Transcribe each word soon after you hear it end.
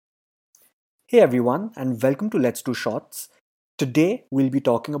Hey everyone, and welcome to Let's Do Shots. Today we'll be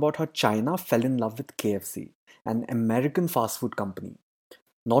talking about how China fell in love with KFC, an American fast food company.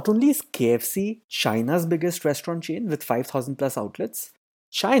 Not only is KFC China's biggest restaurant chain with 5,000 plus outlets,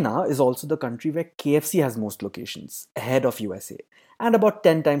 China is also the country where KFC has most locations, ahead of USA, and about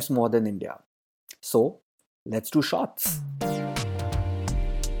 10 times more than India. So, let's do shots.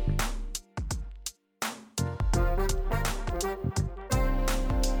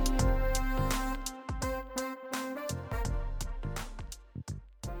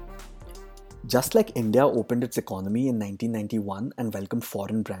 Just like India opened its economy in 1991 and welcomed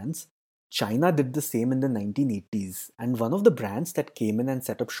foreign brands, China did the same in the 1980s, and one of the brands that came in and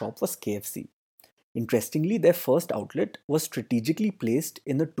set up shop was KFC. Interestingly, their first outlet was strategically placed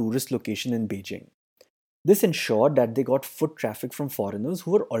in a tourist location in Beijing. This ensured that they got foot traffic from foreigners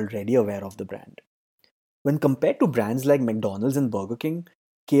who were already aware of the brand. When compared to brands like McDonald's and Burger King,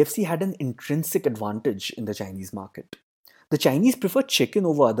 KFC had an intrinsic advantage in the Chinese market. The Chinese prefer chicken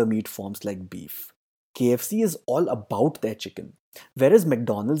over other meat forms like beef. KFC is all about their chicken, whereas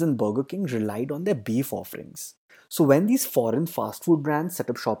McDonald's and Burger King relied on their beef offerings. So when these foreign fast food brands set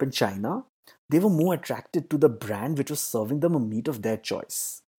up shop in China, they were more attracted to the brand which was serving them a meat of their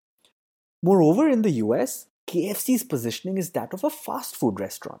choice. Moreover, in the US, KFC's positioning is that of a fast food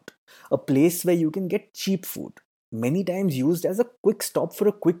restaurant, a place where you can get cheap food, many times used as a quick stop for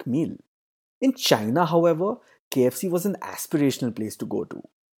a quick meal. In China, however, KFC was an aspirational place to go to.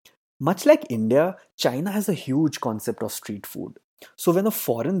 Much like India, China has a huge concept of street food. So when a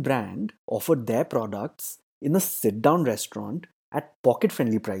foreign brand offered their products in a sit down restaurant at pocket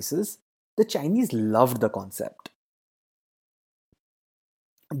friendly prices, the Chinese loved the concept.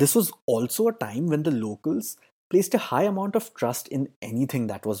 This was also a time when the locals placed a high amount of trust in anything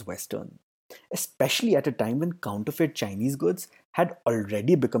that was Western, especially at a time when counterfeit Chinese goods had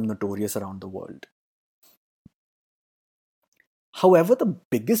already become notorious around the world. However, the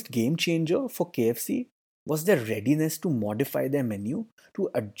biggest game changer for KFC was their readiness to modify their menu to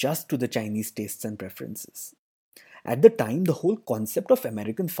adjust to the Chinese tastes and preferences. At the time, the whole concept of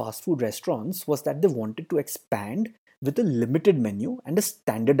American fast food restaurants was that they wanted to expand with a limited menu and a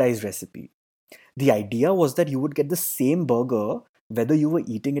standardized recipe. The idea was that you would get the same burger whether you were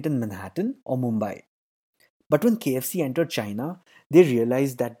eating it in Manhattan or Mumbai. But when KFC entered China, they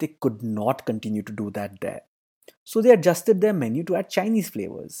realized that they could not continue to do that there. So they adjusted their menu to add Chinese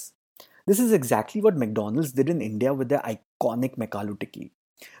flavors. This is exactly what McDonald's did in India with their iconic McAloo Tikki.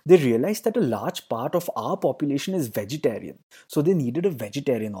 They realized that a large part of our population is vegetarian, so they needed a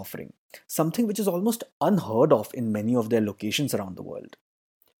vegetarian offering, something which is almost unheard of in many of their locations around the world.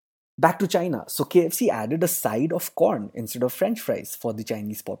 Back to China. So KFC added a side of corn instead of French fries for the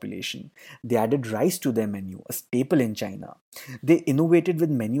Chinese population. They added rice to their menu, a staple in China. They innovated with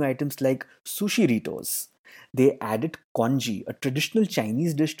menu items like sushi ritos. They added congee, a traditional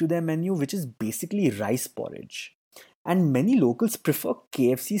Chinese dish to their menu, which is basically rice porridge. And many locals prefer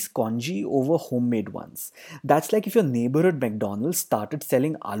KFC's congee over homemade ones. That's like if your neighborhood McDonald's started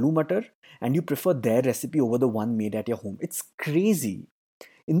selling aloo matar and you prefer their recipe over the one made at your home. It's crazy.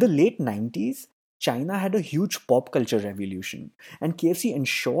 In the late 90s, China had a huge pop culture revolution, and KFC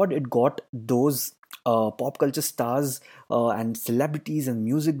ensured it got those pop culture stars and celebrities and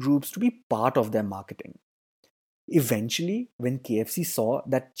music groups to be part of their marketing. Eventually, when KFC saw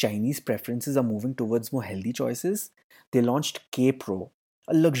that Chinese preferences are moving towards more healthy choices, they launched K Pro,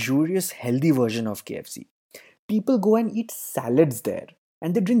 a luxurious healthy version of KFC. People go and eat salads there,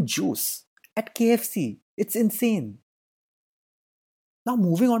 and they drink juice at KFC. It's insane. Now,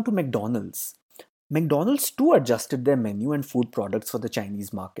 moving on to McDonald's. McDonald's too adjusted their menu and food products for the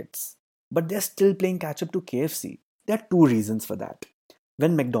Chinese markets. But they're still playing catch up to KFC. There are two reasons for that.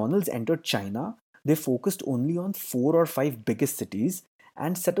 When McDonald's entered China, they focused only on four or five biggest cities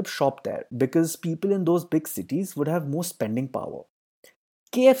and set up shop there because people in those big cities would have more spending power.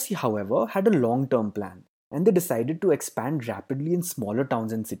 KFC, however, had a long term plan and they decided to expand rapidly in smaller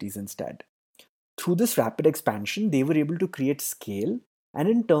towns and cities instead. Through this rapid expansion, they were able to create scale and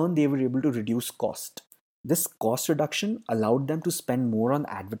in turn, they were able to reduce cost. This cost reduction allowed them to spend more on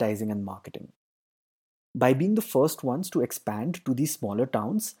advertising and marketing. By being the first ones to expand to these smaller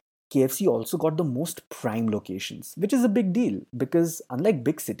towns, KFC also got the most prime locations, which is a big deal because unlike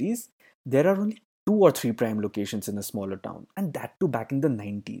big cities, there are only two or three prime locations in a smaller town, and that too back in the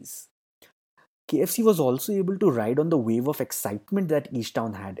 90s. KFC was also able to ride on the wave of excitement that each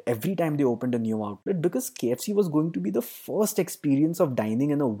town had every time they opened a new outlet because KFC was going to be the first experience of dining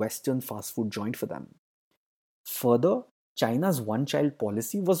in a Western fast food joint for them. Further, China's one child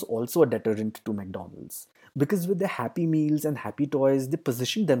policy was also a deterrent to McDonald's because with their Happy Meals and Happy Toys, they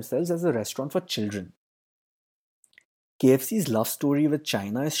positioned themselves as a restaurant for children. KFC's love story with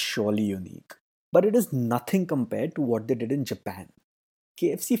China is surely unique, but it is nothing compared to what they did in Japan.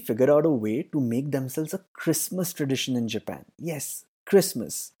 KFC figured out a way to make themselves a Christmas tradition in Japan. Yes,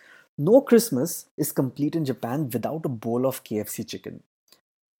 Christmas. No Christmas is complete in Japan without a bowl of KFC chicken.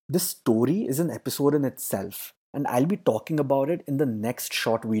 This story is an episode in itself, and I'll be talking about it in the next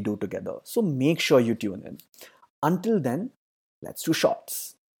short we do together. So make sure you tune in. Until then, let's do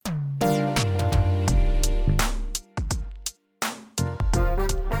shots.